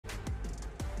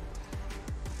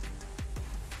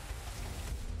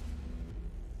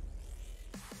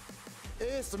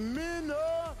It's MenaRD!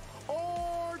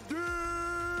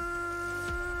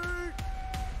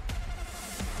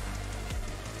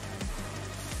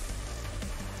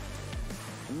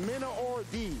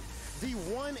 MenaRD, the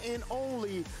one and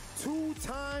only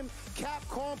two-time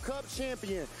Capcom Cup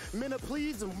champion. Mena,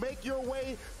 please make your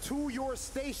way to your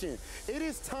station. It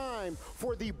is time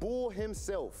for the bull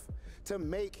himself to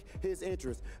make his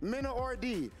entrance.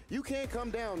 MenaRD, you can't come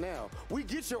down now. We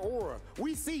get your aura.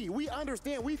 We see, we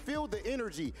understand, we feel the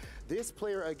energy. This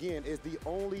player, again, is the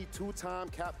only two-time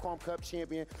Capcom Cup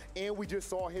champion, and we just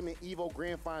saw him in EVO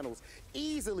Grand Finals.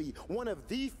 Easily one of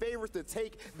the favorites to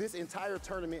take this entire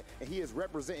tournament, and he is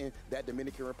representing that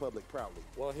Dominican Republic proudly.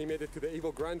 Well, he made it to the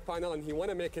EVO Grand Final, and he want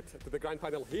to make it to the Grand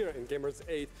Final here in Gamerz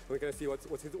 8. We're going to see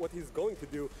what he's going to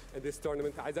do in this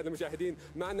tournament. أعزائي المشاهدين،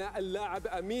 معنا اللاعب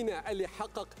أمينة اللي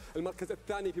حقق المركز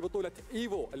الثاني في بطولة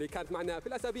إيفو اللي كانت معنا في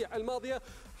الأسابيع الماضية.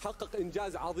 حقق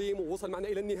إنجاز عظيم ووصل معنا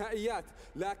إلى النهائيات،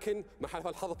 لكن ما حالف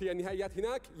الحظ في النهائيات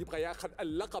هناك يبغى ياخذ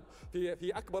اللقب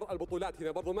في أكبر البطولات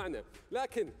هنا برضو معنا،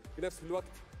 لكن في نفس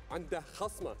الوقت عنده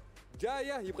خصمة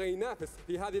جاية يبغى ينافس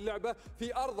في هذه اللعبة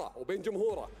في أرضه وبين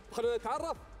جمهوره. خلونا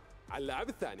نتعرف على اللاعب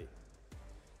الثاني.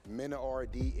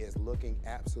 MenaRD is looking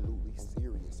absolutely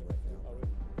serious right now.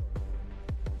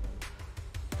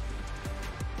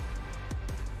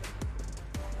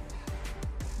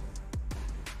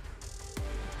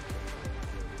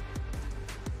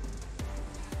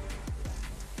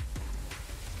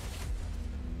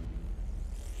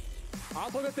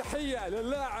 أعطونا تحية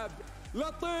للاعب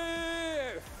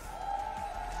لطيف.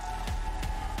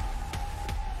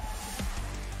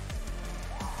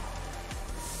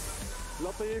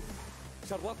 لطيف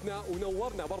شرفنا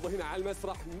ونورنا برضه هنا على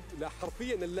المسرح.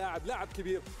 حرفيا اللاعب لاعب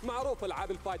كبير معروف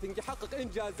العاب الفايتنج، يحقق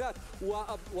انجازات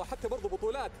وحتى برضه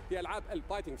بطولات في العاب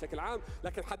الفايتنج بشكل عام،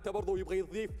 لكن حتى برضه يبغى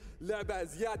يضيف لعبه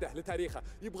زياده لتاريخه،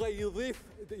 يبغى يضيف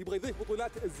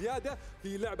بطولات زياده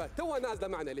في لعبه توها نازله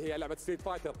معنا اللي هي لعبه ستريت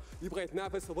فايتر، يبغى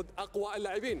يتنافس ضد اقوى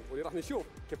اللاعبين واللي راح نشوف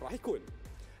كيف راح يكون.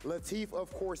 Latif,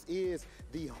 of course, is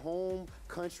the home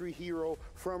country hero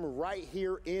from right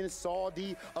here in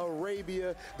Saudi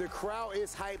Arabia. The crowd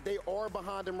is hyped. They are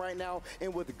behind him right now,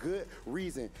 and with good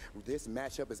reason. This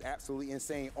matchup is absolutely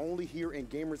insane. Only here in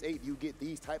Gamerz 8 you get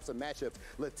these types of matchups.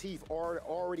 Latif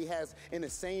already has an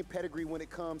insane pedigree when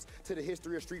it comes to the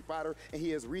history of Street Fighter, and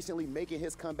he is recently making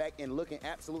his comeback and looking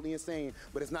absolutely insane,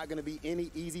 but it's not going to be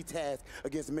any easy task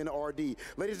against MenaRD.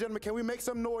 Ladies and gentlemen, can we make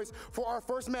some noise for our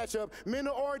first matchup,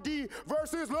 MenaRD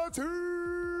versus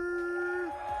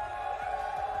Latif?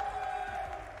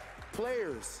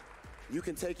 Players, you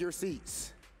can take your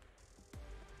seats.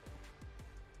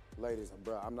 Ladies,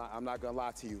 bro, I'm not gonna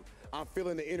lie to you. I'm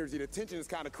feeling the energy. The tension is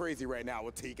kind of crazy right now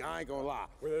with Teak. I ain't gonna lie.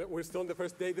 We're still on the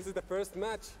first day. This is the first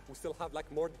match. We still have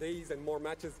like more days and more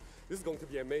matches. This is going to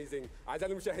be amazing.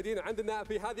 أعزائي المشاهدين، عندنا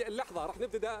في هذه اللحظة راح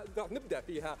نبدأ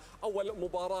فيها أول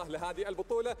مباراة لهذه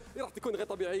البطولة اللي راح تكون غير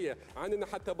طبيعية. عندنا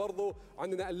حتى برضو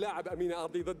عندنا اللاعب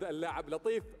MenaRD ضد اللاعب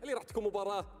لطيف اللي راح تكون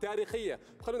مباراة تاريخية.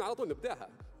 خلونا على طول نبدأها.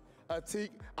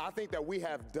 Teak, I think that we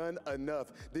have done enough.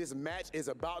 This match is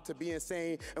about to be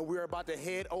insane, and we're about to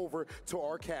head over to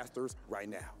our casters right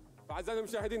now. أعزائي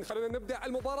المشاهدين، خلونا نبدأ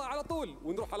المباراة على طول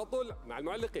ونروح على طول مع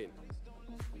المعلقين.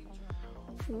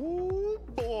 Ooh,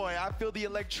 boy, I feel the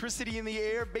electricity in the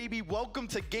air, baby. Welcome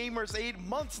to Gamerz 8,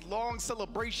 months-long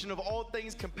celebration of all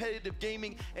things competitive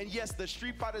gaming. And yes, the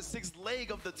Street Fighter 6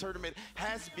 leg of the tournament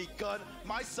has begun.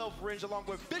 Myself, Ringe, along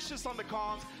with Vicious on the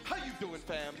comms. How you doing,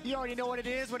 fam? You already know what it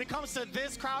is. When it comes to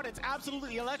this crowd, it's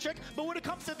absolutely electric. But when it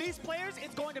comes to these players,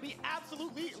 it's going to be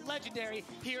absolutely legendary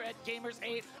here at Gamerz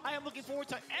 8. I am looking forward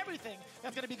to everything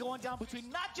that's going to be going down between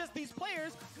not just these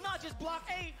players, not just Block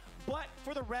A, but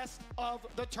for the rest of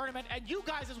the tournament. And you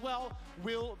guys as well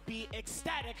will be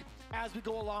ecstatic as we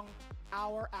go along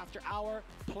hour after hour,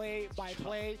 play by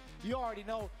play. You already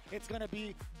know it's going to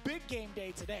be big game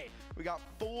day today. We got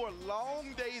 4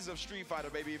 long days of Street Fighter,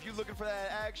 baby. If you're looking for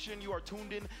that action, you are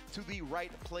tuned in to the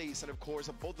right place. And of course,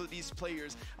 both of these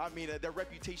players, I mean, their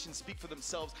reputations speak for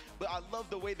themselves. But I love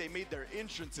the way they made their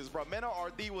entrances, bro.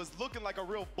 MenaRD was looking like a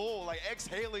real bull, like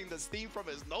exhaling the steam from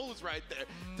his nose right there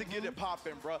to get it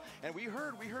popping, bro. And we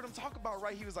heard him talk about,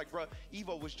 right? He was like, bro,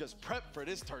 Evo was just prepped for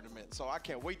this tournament. So I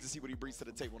can't wait to see what he brings to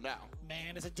the table now.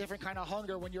 Man, it's a different kind of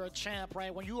hunger when you're a champ,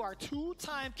 right? When you are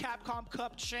 2-time Capcom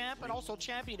Cup champ and also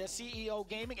champion of CEO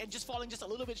Gaming and just falling just a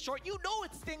little bit short, you know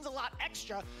it stings a lot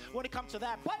extra when it comes to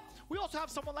that. But we also have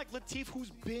someone like Latif who's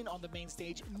been on the main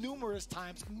stage numerous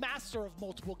times, master of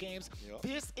multiple games. Yep.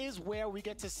 This is where we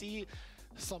get to see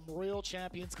some real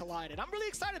champions collided. I'm really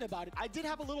excited about it. I did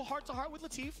have a little heart-to-heart with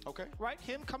Latif. Okay. Right?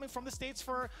 Him coming from the States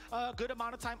for a good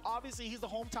amount of time. Obviously, he's the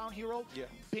hometown hero. Yeah.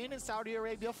 Been in Saudi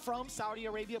Arabia, from Saudi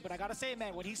Arabia. But I got to say,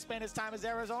 man, when he spent his time as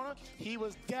Arizona, he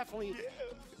was definitely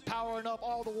powering up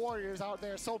all the warriors out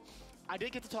there. So I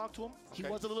did get to talk to him. He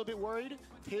was a little bit worried.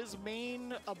 His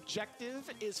main objective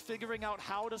is figuring out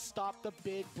how to stop the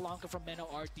big Blanca from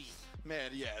MenaRD.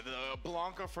 Man, yeah, the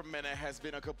Blanca from Mena has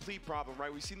been a complete problem,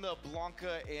 right? We've seen the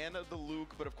Blanca and the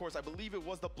Luke, but of course, I believe it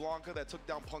was the Blanca that took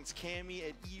down Punk's Cammy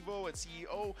at EVO, at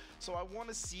CEO, so I want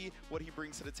to see what he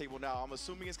brings to the table now. I'm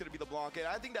assuming it's going to be the Blanca, and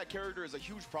I think that character is a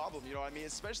huge problem, you know what I mean?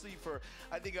 Especially for,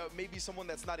 I think, maybe someone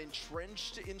that's not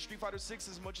entrenched in Street Fighter 6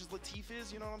 as much as Latif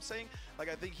is, you know what I'm saying? Like,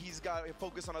 I think he's got to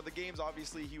focus on other games.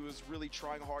 Obviously, he was really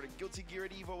trying hard in Guilty Gear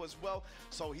at EVO as well,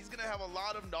 so he's going to have a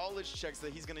lot of knowledge checks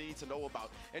that he's going to need to know about.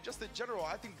 And just in general,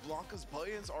 I think Blanca's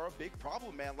buttons are a big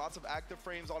problem, man. Lots of active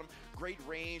frames on him, great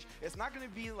range. It's not going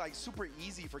to be like super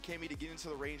easy for Cammy to get into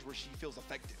the range where she feels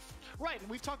effective. Right, and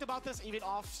we've talked about this even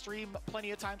off stream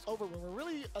plenty of times over. When we're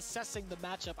really assessing the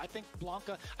matchup, I think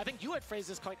Blanca, I think you had phrased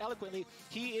this quite eloquently,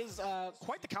 he is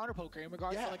quite the counter poker in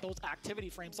regards to like those activity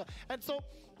frames. And so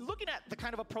looking at the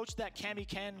kind of approach that Cammy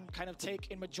can kind of take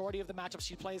in majority of the matchups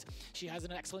she plays, she has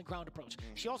an excellent ground approach.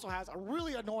 She also has a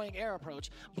really annoying air approach.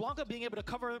 Blanca being able to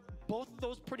cover both of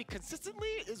those pretty consistently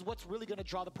is what's really going to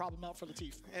draw the problem out for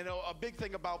Latif. And a big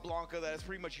thing about Blanca that is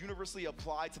pretty much universally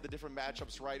applied to the different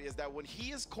matchups, right, is that when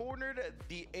he is cornered,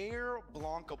 the air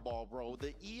Blanca ball, bro,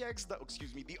 the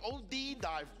OD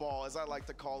dive ball, as I like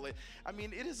to call it, I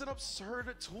mean, it is an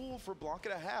absurd tool for Blanca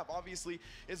to have. Obviously,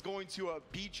 it's going to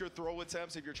beat your throw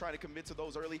attempts if you're trying to commit to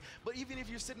those early, but even if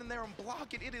you're sitting there and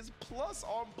block it, it is plus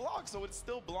on block, so it's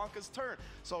still Blanca's turn.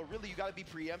 So really, you got to be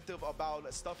preemptive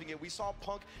about stuffing it. We saw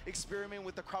Punk experiment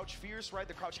with the crouch fierce, right?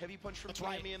 The crouch heavy punch from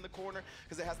Cammy in the corner,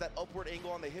 because it has that upward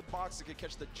angle on the hitbox. It can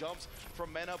catch the jumps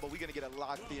from Mena, but we're going to get it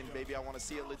locked in, baby. I want to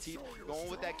see it, Latif. Going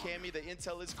with that Cammy, the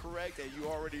intel is correct, and you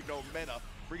already know Mena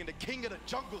bringing the king of the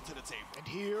jungle to the table. And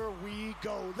here we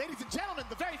go. Ladies and gentlemen,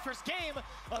 the very first game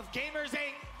of Gamerz 8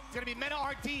 is going to be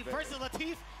MenaRD versus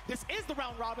Latif. This is the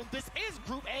round robin. This is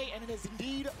Group A, and it is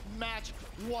indeed match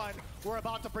 1. We're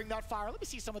about to bring that fire. Let me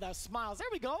see some of those smiles. There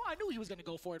we go. I knew he was going to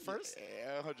go for it first.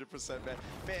 Yeah, 100%, man.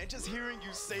 Man, just hearing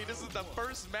you say this is the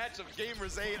first match of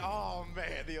Gamerz 8, oh,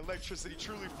 man, the electricity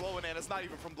truly flowing, and it's not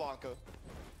even from Blanca.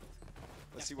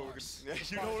 Let's see what we're going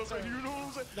to... You know what I'm saying? You know what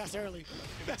I'm saying? That's early.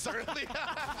 That's early.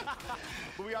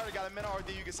 But we already got a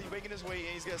MenaRD. You can see making his way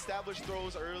in. He's going to establish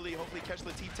throws early, hopefully catch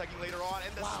Latif teching later on.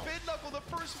 And the spin knuckle,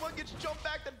 the first one, gets jumped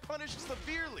back and punished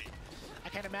severely. I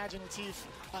can't imagine Latif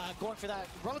going for that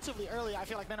relatively early. I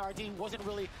feel like MenaRD wasn't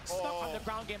really stuck on the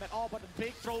ground game at all, but a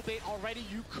big throw bait already.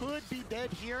 You could be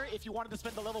dead here if you wanted to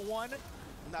spend the level 1.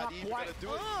 Not even going to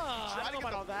do it. I don't know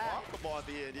about all that. The ball at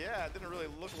the end. Yeah, it didn't really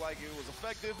look like it was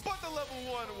effective, but the level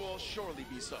 1 will surely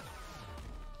be so.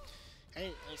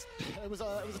 Hey, it was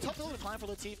a tough hill to climb for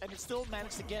Latif, and it still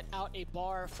managed to get out a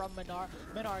bar from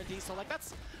MenaRD. So like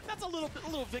that's a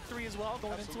little victory as well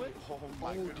going into it. Oh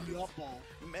my goodness.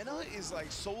 Mena is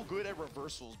like so good at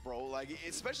reversals, bro. Like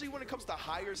especially when it comes to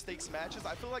higher stakes matches.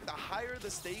 I feel like the higher the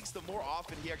stakes, the more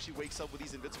often he actually wakes up with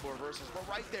these invincible reversals. But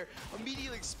right there,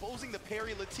 immediately exposing the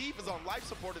parry. Latif is on life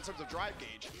support in terms of drive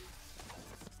gauge.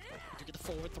 To get the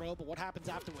forward throw, but what happens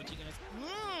afterwards? You're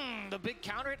gonna the big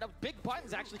counter, the big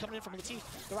buttons actually coming in from Latif.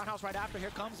 The roundhouse right after.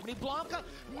 Here comes Mini Blanca.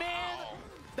 Man,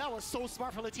 that was so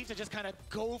smart for Latif to just kind of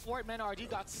go for it. MenaRD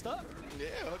got stuck. Yeah,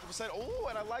 100%. Oh,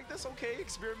 and I like this. Okay,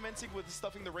 experimenting with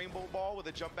stuffing the rainbow ball with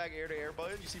a jump back air to air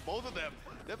button. You see both of them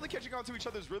definitely catching on to each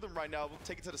other's rhythm right now. We'll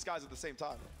take it to the skies at the same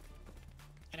time.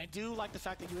 And I do like the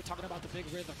fact that you were talking about the big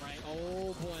rhythm, right?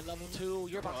 Oh boy, level 2.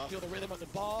 You're about to feel the rhythm of the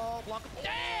ball. Blanca.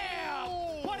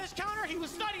 Damn! Punish counter. He was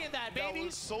studying that, baby. That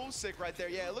was so sick right there.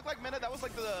 Yeah, it looked like Mena. That was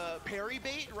like the parry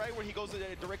bait, right? Where he goes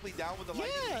directly down with the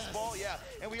lightning ball. Yeah,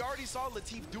 and we already saw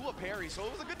Latif do a parry, so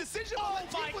it was a good decision. Oh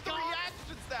Latif with the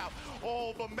reactions now.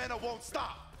 Oh, but Mena won't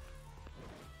stop.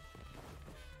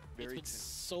 It's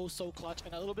been so clutch,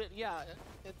 and a little bit, yeah,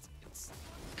 it's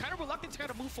kind of reluctant to kind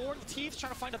of move forward. Latif's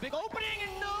trying to find a big opening,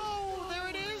 and no, there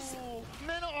it is.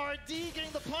 MenaRD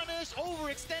getting the punish,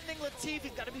 overextending Latif.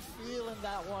 He's got to be feeling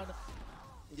that one.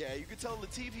 Yeah, you could tell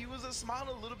Latif, he was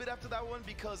smiling a little bit after that one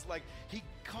because, like, he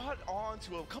caught on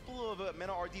to a couple of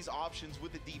MenaRD's options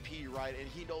with the DP, right? And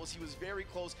he knows he was very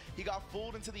close. He got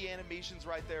fooled into the animations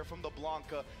right there from the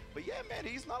Blanca. But yeah, man,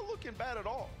 he's not looking bad at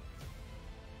all.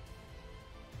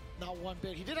 Not one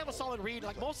bit. He did have a solid read.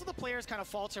 Like most of the players kind of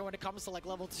falter when it comes to like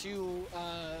level 2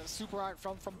 super art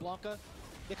from Blanca.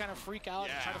 they kind of freak out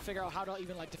and try to figure out how to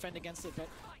even like defend against it. But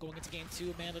going into game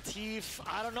 2, man, Latif,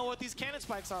 I don't know what these cannon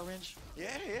spikes are, Ringe. Yeah,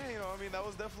 you know, I mean, that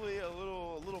was definitely a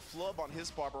little flub on his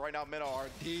part, but right now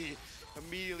MenaRD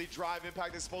immediately drive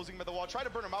impact, exposing him at the wall. Try to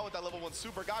burn him out with that level 1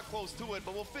 super, got close to it,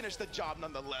 but we'll finish the job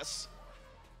nonetheless.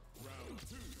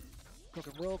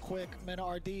 Looking real quick,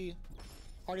 MenaRD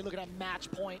already looking at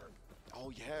match point.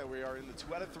 Oh yeah, we are in the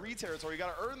 2 out of 3 territory. You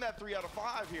gotta earn that 3 out of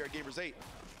 5 here at Gamerz 8.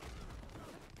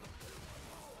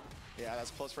 Yeah,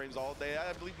 that's plus frames all day.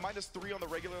 I believe -3 on the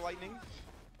regular Lightning.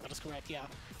 That is correct, yeah.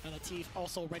 And Latif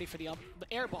also ready for the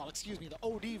air ball, excuse me, the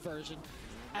OD version.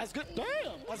 As good,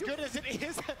 as good as it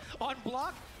is on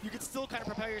block, you can still kind of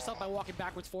prepare yourself by walking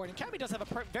backwards forward. And Cammy does have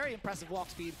a very impressive walk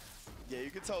speed. Yeah,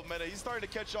 you can tell Mena, he's starting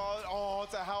to catch on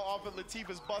to how often Latif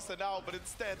is busting out, but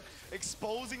instead,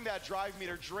 exposing that drive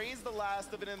meter, drains the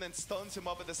last of it, and then stuns him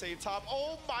up at the same time.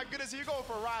 Oh my goodness, you're going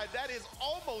for a ride. That is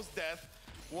almost death.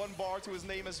 1 bar to his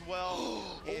name as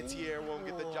well. Anti-air won't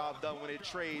get the job done when it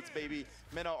trades, baby.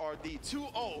 MenaRD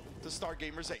 2-0 to start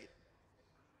Gamerz 8.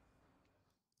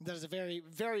 That is a very,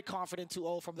 very confident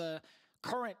 2-0 from the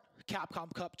current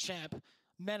Capcom Cup champ,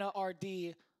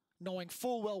 MenaRD, knowing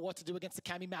full well what to do against the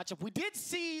Cammy matchup. We did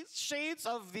see shades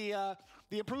of the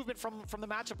improvement from the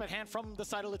matchup at hand from the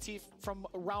side of Latif from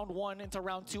round 1 into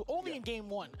round 2, only in game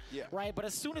 1, right? But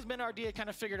as soon as MenaRD had kind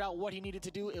of figured out what he needed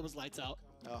to do, it was lights out.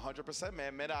 100%,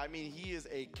 man. Mena, I mean, he is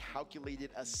a calculated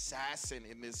assassin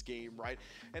in this game, right?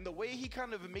 And the way he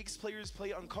kind of makes players play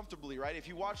uncomfortably, right? If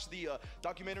you watch the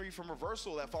documentary from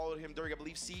Reversal that followed him during, I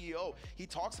believe, CEO, he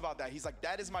talks about that. He's like,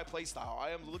 that is my play style.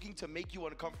 I am looking to make you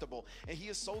uncomfortable. And he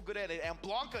is so good at it. And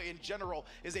Blanca, in general,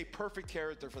 is a perfect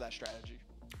character for that strategy.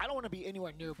 I don't want to be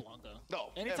anywhere near Blanca.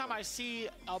 No. Anytime never. I see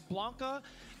a Blanca,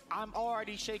 I'm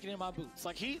already shaking in my boots.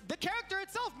 Like the character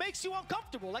itself makes you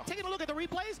uncomfortable. Like taking a look at the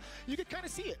replays, you can kind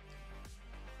of see it.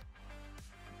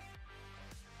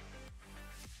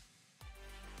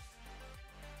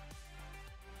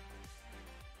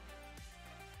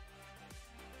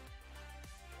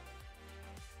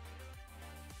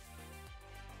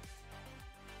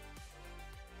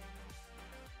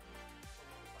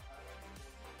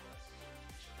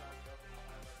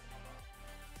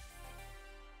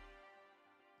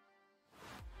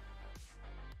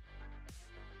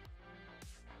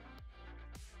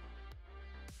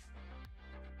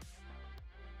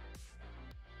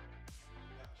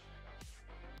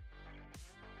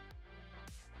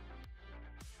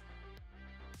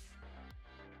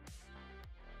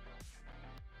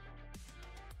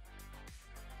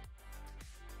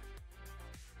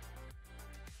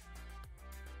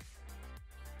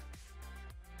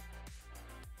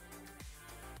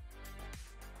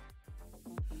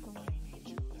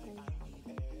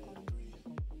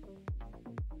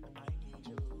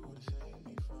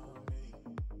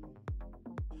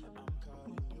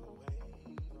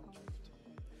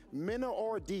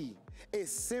 MenaRD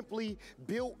is simply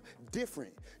built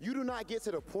different. You do not get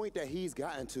to the point that he's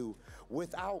gotten to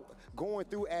without going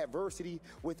through adversity,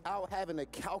 without having a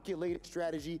calculated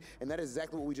strategy, and that is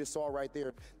exactly what we just saw right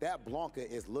there. That Blanca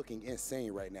is looking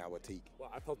insane right now, Latif.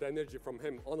 Well, I felt the energy from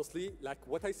him. Honestly, like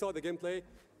what I saw the gameplay,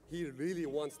 he really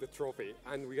wants the trophy,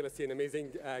 and we're gonna see an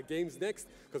amazing games next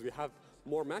because we have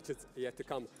more matches yet to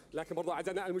come. لكن برضو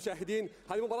أعزائنا المشاهدين،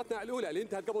 هذه مباراتنا الأولى اللي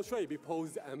انتهت قبل شوي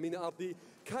بفوز MenaRD.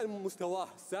 كان مستواه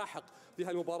ساحق في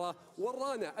هالمباراة،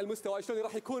 ورانا المستوى شلون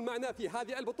راح يكون معنا في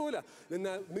هذه البطولة،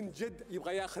 لأنه من جد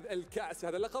يبغى ياخذ الكأس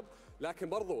هذا اللقب. لكن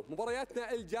برضو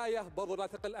مبارياتنا الجاية برضو لا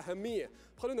تقل أهمية.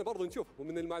 خلونا برضو نشوف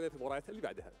من المباريات اللي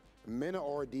بعدها.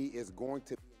 MenaRD is going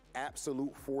to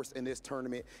absolute force in this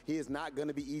tournament. He is not going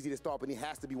to be easy to stop, and he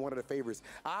has to be one of the favorites.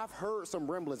 I've heard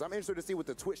some rumblings. I'm interested to see what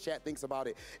the Twitch chat thinks about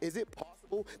it. Is it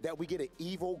possible that we get an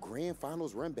EVO Grand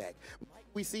Finals run back? Might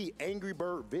we see Angry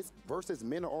Bird versus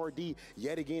MenaRD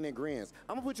yet again in Grands?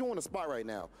 I'm going to put you on the spot right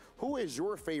now. Who is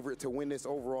your favorite to win this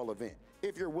overall event,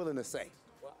 if you're willing to say?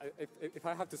 Well, if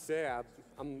I have to say,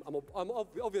 I'm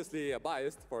obviously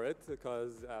biased for it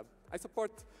because I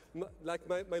support like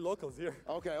my locals here.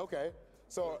 Okay.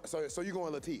 So you're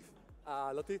going Latif?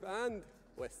 Latif and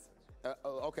Wes.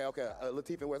 Okay.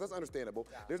 Latif and Wes, that's understandable.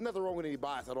 Yeah. There's nothing wrong with any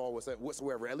bias at all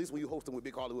whatsoever, at least when you host them with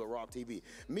Big Hollywood Rock TV.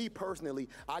 Me personally,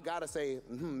 I gotta say,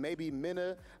 maybe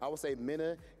Mena, I would say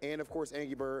Mena, and of course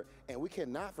Angry Bird, and we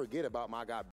cannot forget about my guy